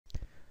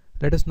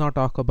Let us now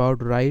talk about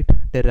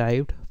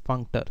derived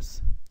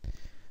functors.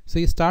 So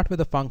you start with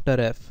a functor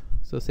f.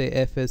 So say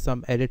f is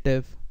some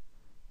additive,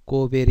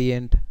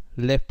 covariant,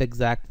 left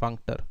exact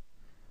functor.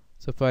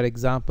 So for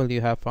example,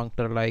 you have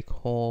functor like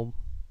home,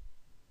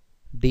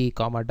 d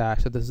comma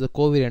dash. So this is a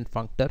covariant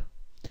functor.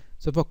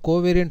 So for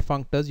covariant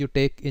functors, you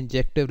take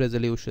injective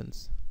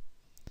resolutions.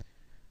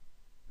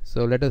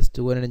 So let us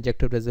do an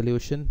injective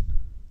resolution.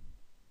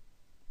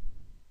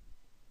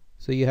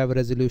 So you have a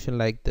resolution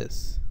like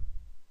this.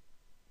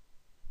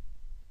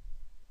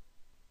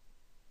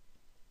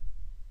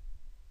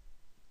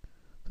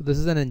 So this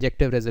is an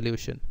injective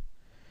resolution.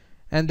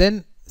 And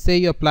then say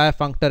you apply a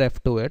functor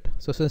f to it.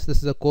 So since this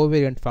is a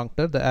covariant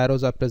functor, the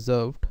arrows are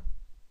preserved.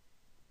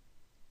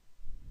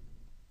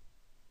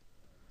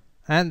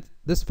 And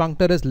this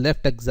functor is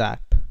left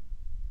exact.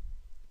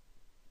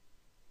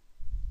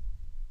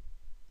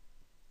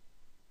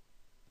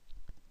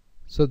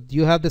 So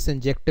you have this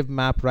injective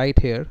map right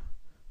here.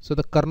 So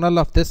the kernel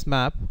of this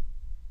map,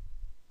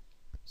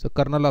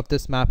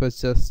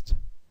 is just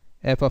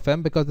f of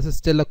m, because this is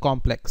still a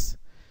complex.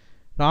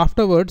 Now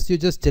afterwards you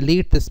just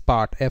delete this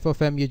part, f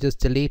of m, you just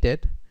delete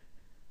it.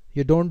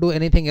 You don't do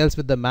anything else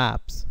with the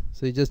maps.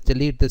 So you just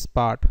delete this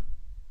part.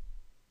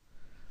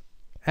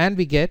 And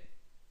we get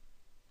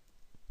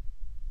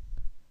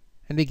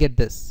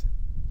this.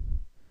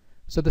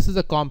 So this is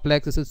a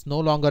complex. This is no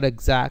longer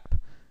exact,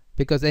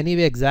 because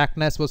anyway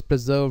exactness was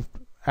preserved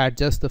at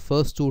just the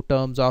first two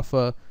terms of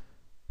a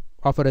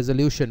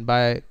resolution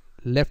by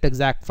left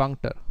exact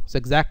functor. So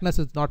exactness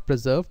is not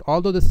preserved,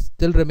 although this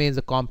still remains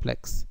a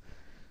complex.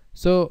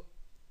 So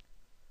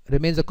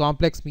remains a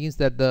complex means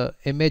that the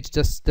image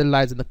just still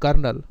lies in the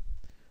kernel.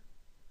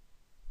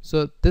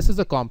 So this is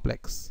a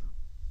complex,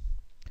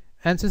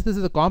 and since this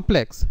is a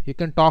complex, you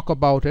can talk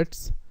about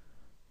its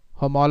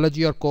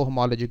homology or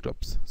cohomology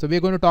groups. So we're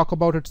going to talk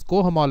about its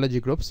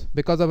cohomology groups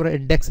because our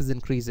index is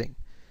increasing.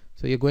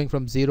 So you're going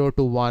from 0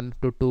 to 1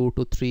 to 2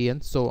 to 3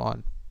 and so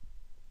on.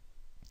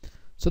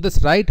 So this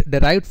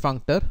derived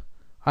functor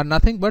are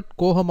nothing but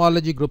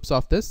cohomology groups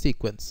of this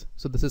sequence.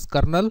 So this is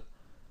kernel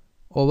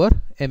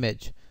over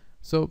image.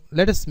 So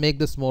let us make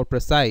this more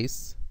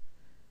precise.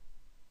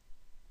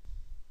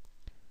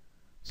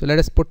 So let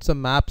us put some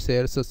maps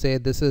here. So say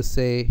this is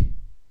say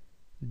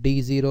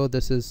d0,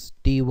 this is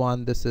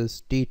d1, this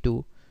is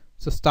d2.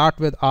 So start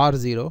with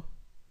r0.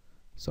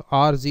 So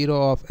r0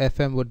 of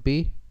fm would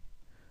be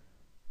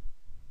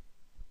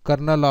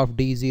kernel of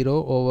d0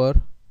 over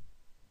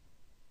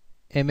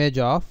image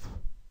of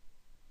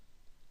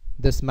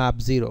this map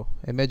 0.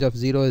 Image of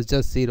 0 is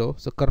just 0.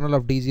 So kernel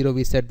of d0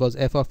 we said was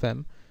f of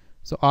m.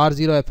 So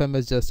r0 fm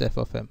is just f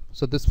of m.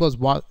 So this was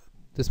one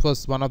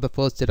of the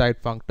first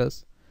derived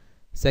functors.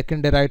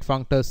 Second derived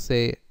functors,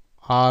 say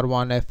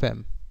r1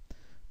 fm.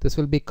 This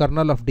will be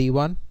kernel of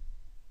d1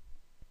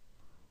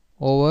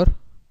 over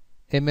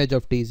image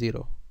of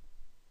d0.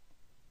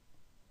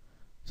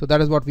 So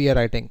that is what we are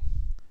writing.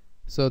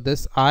 So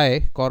this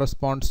I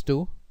corresponds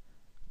to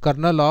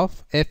kernel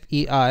of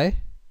fei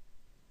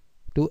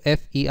to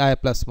fei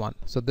plus 1.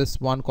 So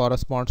this 1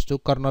 corresponds to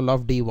kernel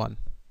of d1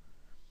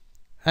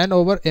 and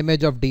over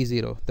image of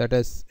d0, that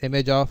is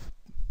image of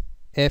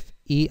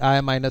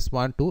fei minus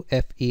 1 to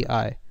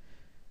fei.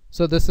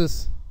 So this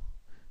is,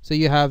 so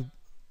you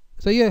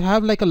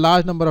have like a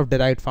large number of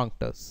derived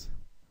functors.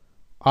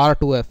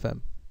 R2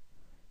 fm,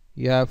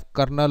 you have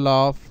kernel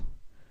of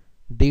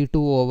d2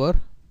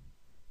 over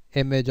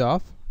image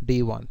of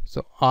d1.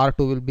 So R2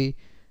 will be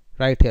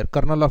right here,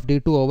 kernel of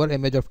d2 over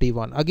image of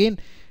d1. Again,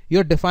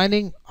 you're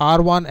defining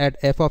R1 at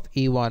f of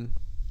e1,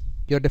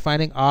 you're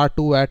defining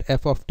R2 at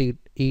f of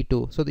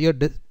e2. So you're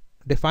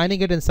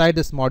defining it inside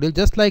this module,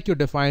 just like you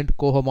defined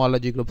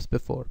cohomology groups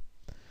before.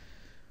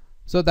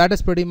 So that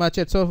is pretty much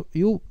it. So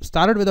you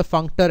started with a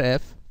functor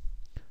f.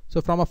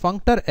 So from a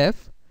functor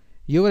f,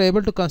 you were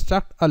able to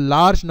construct a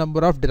large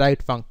number of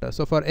derived functors.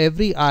 So for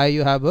every I,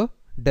 you have a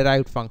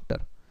derived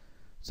functor.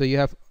 So you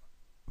have,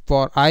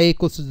 for I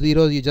equals to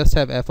 0, you just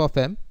have f of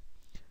m,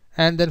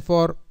 and then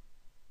for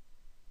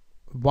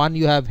 1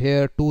 you have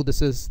here 2,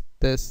 this is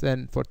this,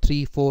 and for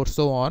 3, 4,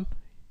 so on,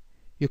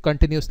 you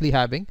continuously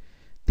having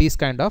these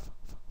kind of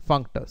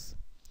functors.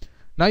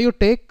 Now you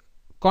take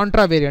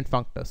contravariant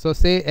functors. So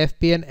say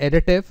fpn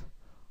additive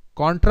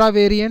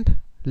contravariant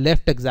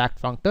left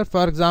exact functor.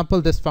 For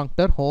example, this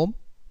functor home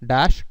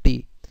dash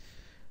t.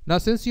 Now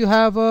since you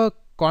have a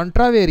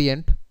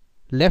contravariant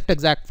left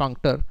exact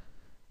functor,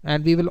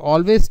 and we will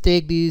always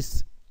take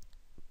these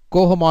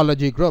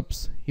cohomology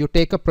groups, you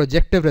take a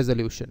projective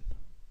resolution.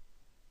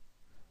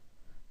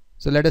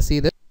 So let us see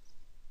this.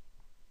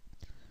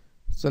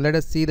 So let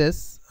us see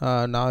this.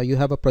 Now you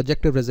have a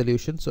projective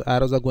resolution. So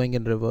arrows are going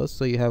in reverse.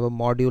 So you have a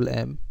module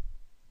m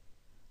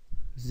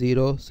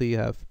 0. So you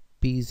have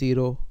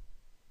p0,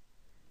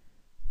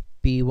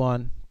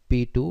 p1,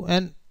 p2,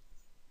 and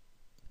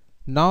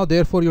now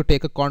therefore you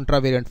take a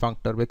contravariant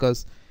functor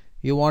because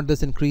you want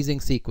this increasing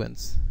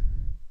sequence.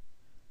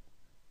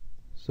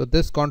 So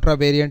this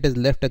contravariant is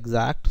left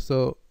exact.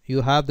 So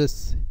you have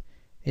this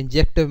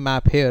injective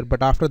map here,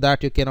 but after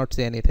that you cannot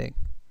say anything.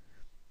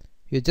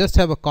 You just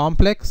have a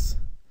complex,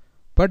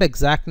 but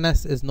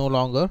exactness is no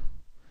longer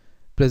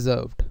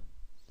preserved.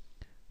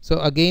 So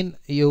again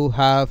you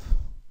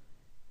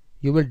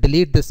will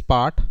delete this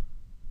part.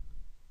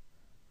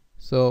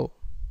 So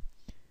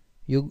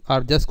you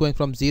are just going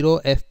from 0,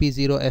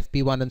 fp0,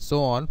 fp1 and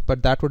so on,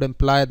 but that would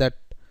imply that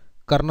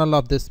kernel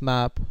of this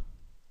map,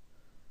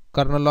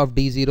 kernel of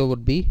d0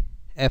 would be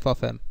f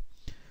of m.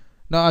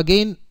 Now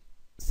again,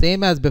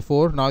 same as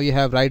before, now you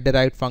have right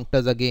derived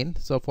functors again.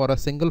 So for a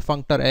single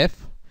functor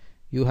f,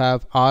 you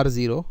have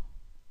r0.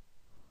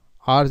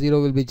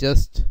 r0 will be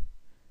just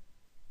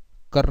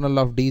kernel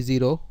of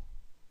d0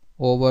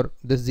 over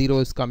this 0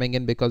 is coming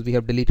in because we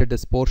have deleted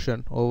this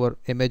portion over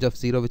image of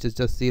 0, which is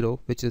just 0,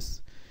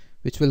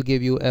 which will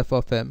give you f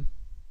of m.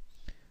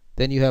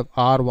 Then you have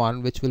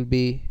r1, which will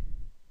be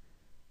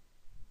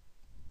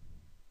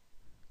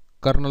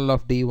kernel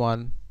of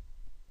d1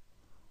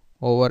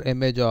 over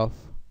image of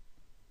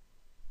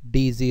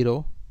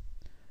d0,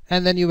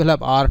 and then you will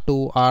have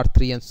r2,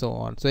 r3 and so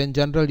on. So in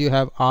general you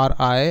have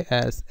ri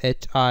as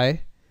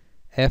hi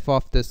f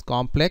of this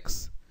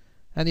complex,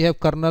 and you have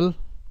kernel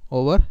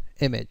over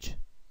image,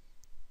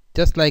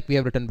 just like we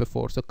have written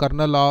before. So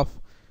kernel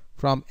of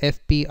from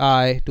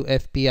fpi to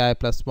fpi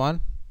plus 1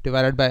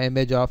 divided by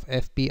image of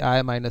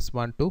fpi minus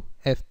 1 to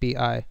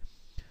fpi.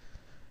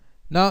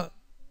 Now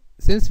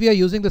since we are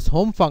using this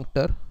home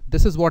functor,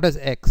 this is what is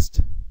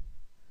x'd.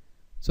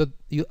 So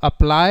you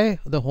apply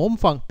the home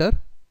functor.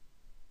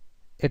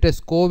 It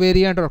is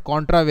covariant or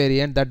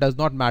contravariant, that does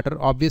not matter.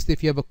 Obviously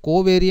if you have a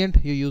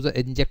covariant, you use an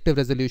injective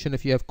resolution.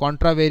 If you have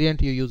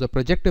contravariant, you use a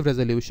projective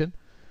resolution.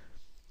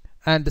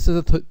 And this is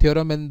a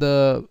theorem in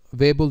the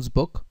Weibull's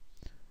book,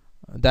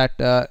 that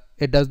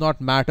it does not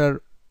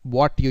matter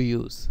what you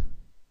use.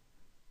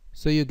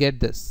 So you get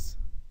this.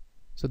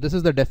 So this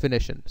is the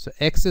definition. So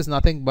x is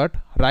nothing but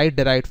right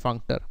derived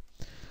functor.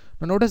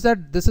 Now notice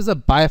that this is a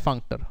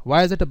bifunctor.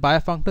 Why is it a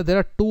bifunctor? There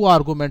are two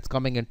arguments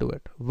coming into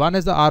it. One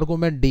is the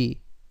argument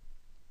d.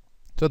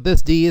 So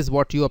this d is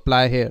what you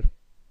apply here.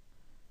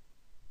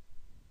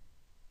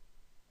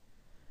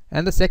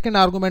 And the second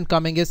argument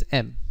coming is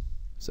m.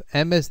 So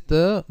m is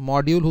the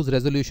module whose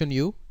resolution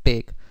you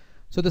take.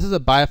 So this is a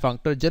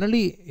bifunctor.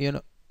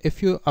 Generally,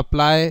 if you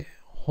apply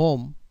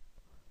home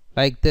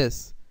like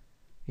this,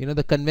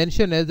 the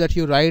convention is that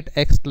you write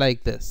x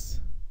like this.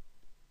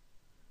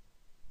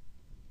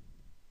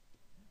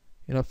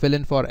 Fill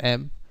in for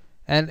m.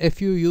 And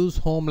if you use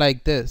home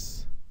like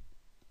this,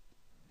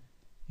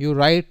 you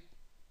write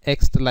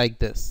x like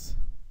this.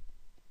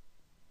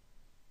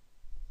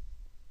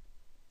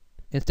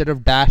 Instead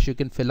of dash, you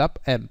can fill up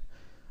m.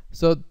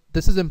 So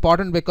this is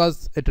important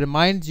because it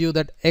reminds you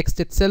that x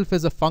itself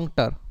is a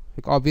functor.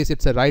 Obviously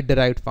it's a right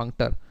derived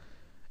functor,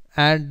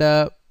 and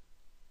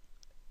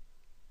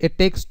it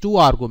takes two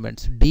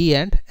arguments, d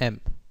and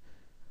m.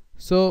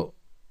 So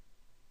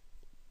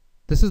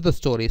this is the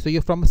story. So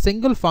you, from a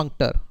single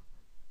functor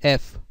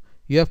f,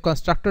 you have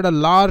constructed a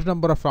large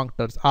number of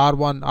functors,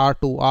 r1,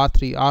 r2,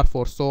 r3,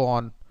 r4, so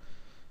on,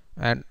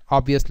 and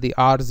obviously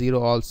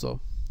r0 also.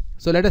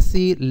 So let us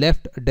see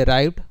left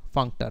derived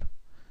functor.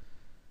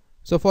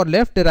 So for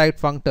left derived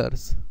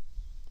functors,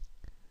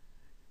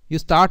 you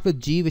start with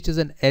g, which is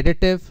an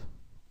additive,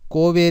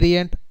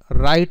 covariant,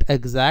 right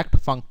exact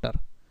functor.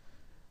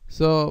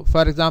 So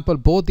for example,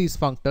 both these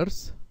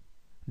functors,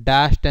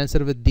 dash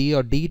tensor with d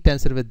or d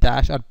tensor with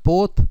dash, are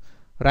both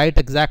right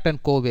exact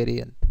and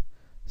covariant.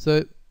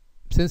 So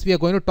since we are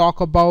going to talk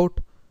about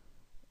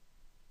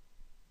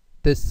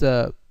this,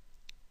 so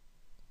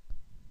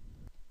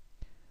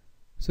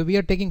we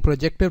are taking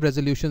projective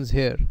resolutions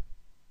here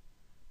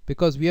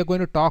because we are going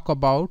to talk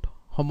about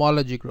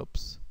homology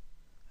groups,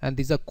 and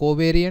these are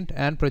covariant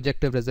and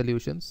projective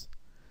resolutions.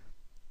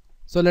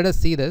 So let us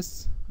see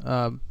this.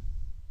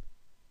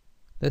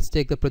 Let's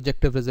take the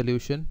projective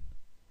resolution.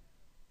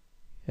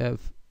 You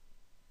have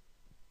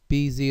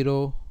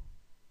P0,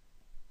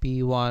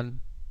 P1,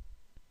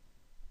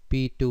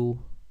 P2,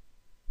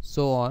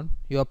 so on.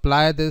 You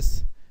apply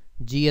this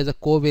g as a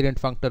covariant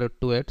functor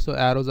to it, so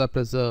arrows are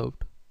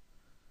preserved.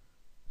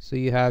 So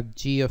you have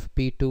g of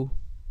P2,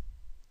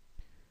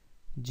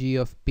 g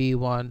of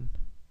P1,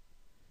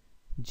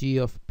 g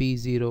of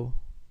P0,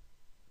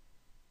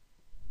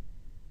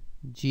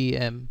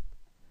 gm0.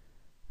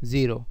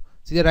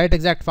 See the right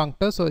exact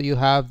functor, so you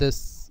have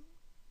this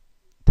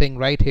thing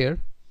right here.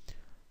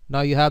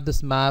 Now you have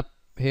this map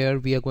here.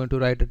 We are going to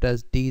write it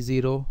as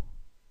d0,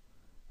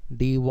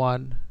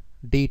 d1,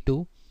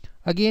 d2.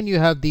 Again you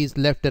have these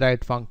left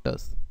derived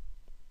functors.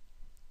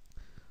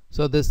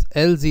 So this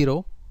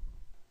L0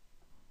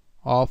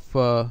 of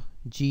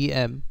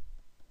gm,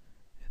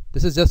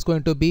 this is just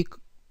going to be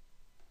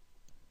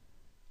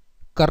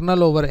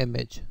kernel over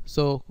image.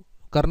 So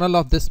kernel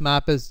of this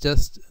map is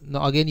just,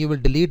 now again you will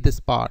delete this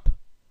part,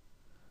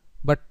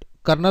 but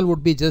kernel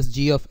would be just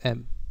g of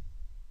m.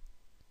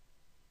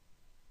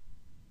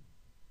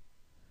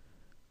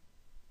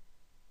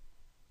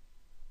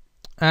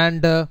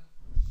 And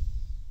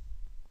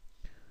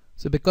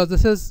so because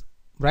this is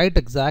right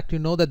exact, you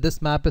know that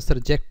this map is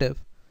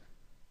surjective,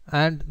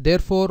 and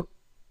therefore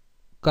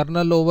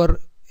kernel over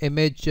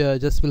image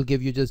just will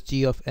give you just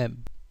g of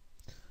m.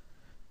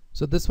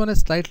 So this one is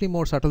slightly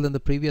more subtle than the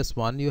previous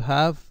one. You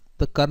have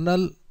the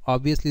kernel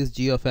obviously is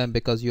g of m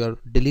because you are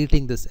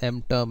deleting this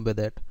m term with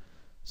it.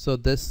 So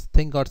this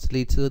thing got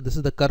deleted. So this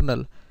is the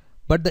kernel,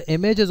 but the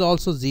image is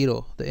also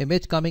 0. The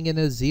image coming in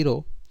is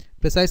 0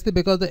 precisely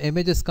because the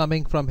image is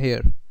coming from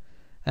here,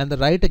 and the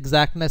right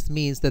exactness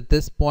means that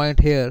this point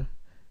here,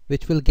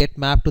 which will get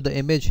mapped to the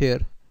image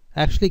here,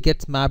 actually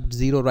gets mapped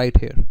 0 right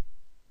here.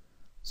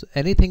 So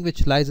anything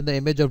which lies in the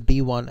image of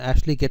D1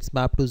 actually gets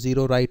mapped to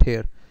 0 right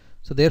here.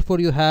 So therefore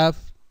you have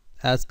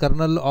as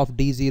kernel of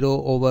D0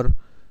 over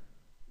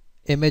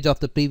image of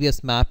the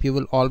previous map, you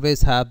will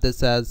always have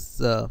this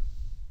as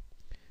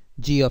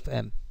g of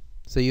m.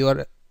 So you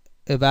are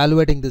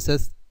evaluating this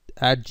as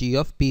at g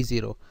of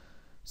p0.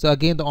 So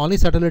again, the only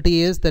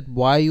subtlety is that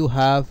why you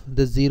have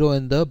the 0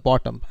 in the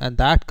bottom, and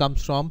that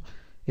comes from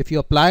if you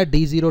apply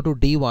D0 to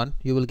D1,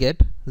 you will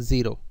get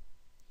 0.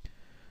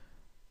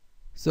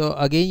 So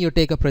again, you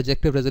take a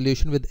projective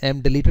resolution with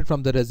m deleted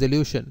from the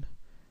resolution.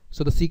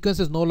 So the sequence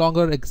is no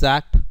longer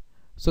exact.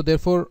 So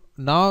therefore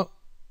now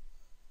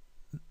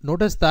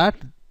notice that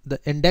the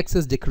index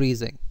is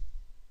decreasing.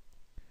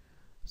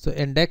 So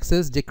index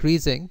is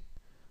decreasing.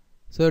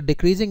 So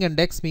decreasing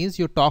index means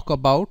you talk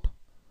about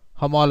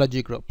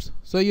homology groups.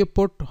 So you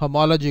put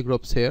homology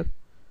groups here.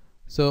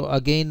 So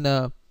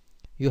again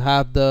you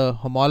have the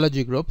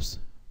homology groups,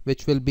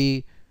 which will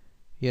be,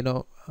 you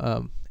know,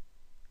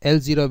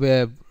 L0 we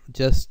have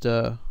just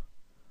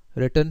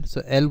written.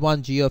 So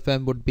L1 g of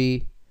m would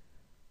be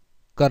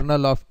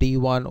kernel of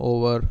D1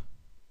 over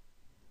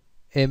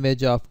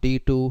image of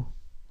D2.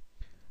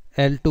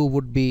 L2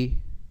 would be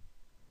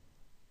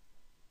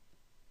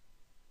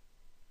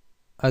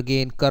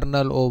again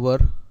kernel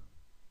over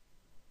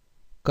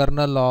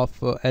kernel of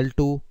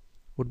L2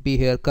 would be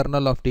here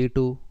kernel of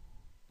D2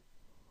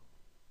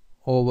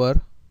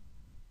 over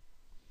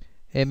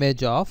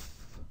image of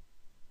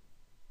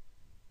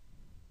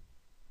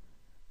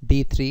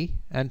D3,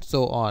 and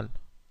so on.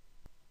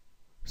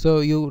 So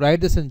you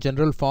write this in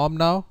general form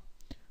now.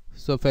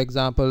 So for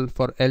example,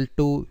 for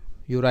L2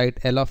 you write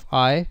L of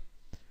I.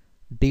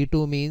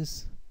 D2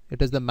 means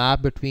it is the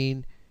map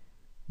between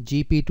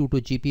GP2 to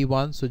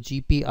GP1, so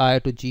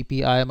GPI to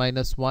GPI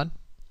minus 1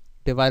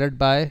 divided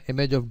by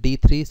image of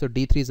D3. So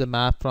D3 is a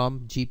map from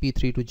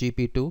GP3 to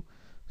GP2,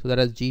 so that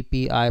is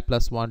GPI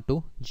plus 1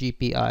 to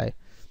GPI.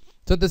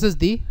 So this is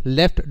the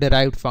left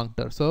derived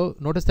functor. So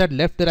notice that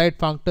left derived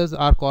functors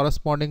are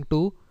corresponding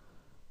to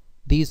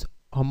these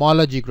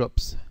homology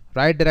groups.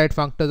 Right derived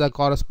functors are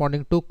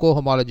corresponding to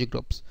cohomology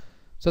groups.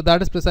 So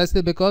that is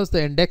precisely because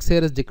the index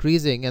here is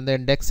decreasing and the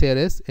index here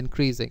is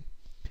increasing.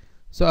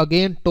 So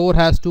again, TOR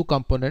has two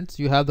components.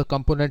 You have the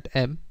component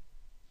M,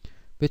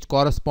 which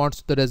corresponds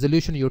to the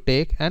resolution you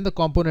take, and the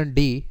component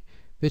D,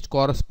 which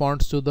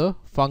corresponds to the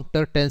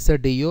functor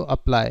tensor D you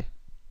apply.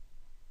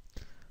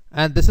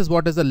 And this is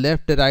what is the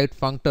left derived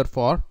functor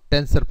for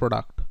tensor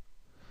product.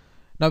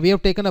 Now we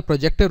have taken a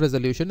projective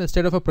resolution.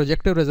 Instead of a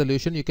projective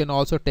resolution, you can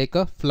also take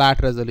a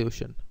flat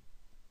resolution.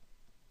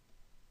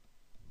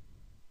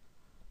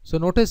 So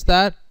notice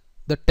that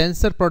the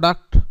tensor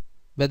product,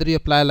 whether you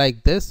apply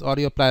like this or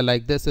you apply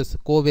like this, is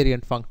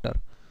covariant functor.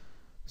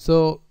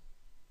 So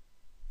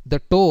the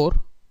TOR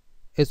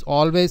is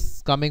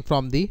always coming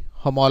from the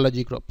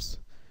homology groups,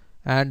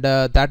 and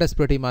that is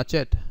pretty much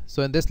it.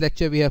 So in this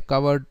lecture we have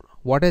covered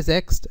what is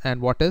X and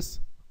what is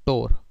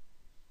TOR.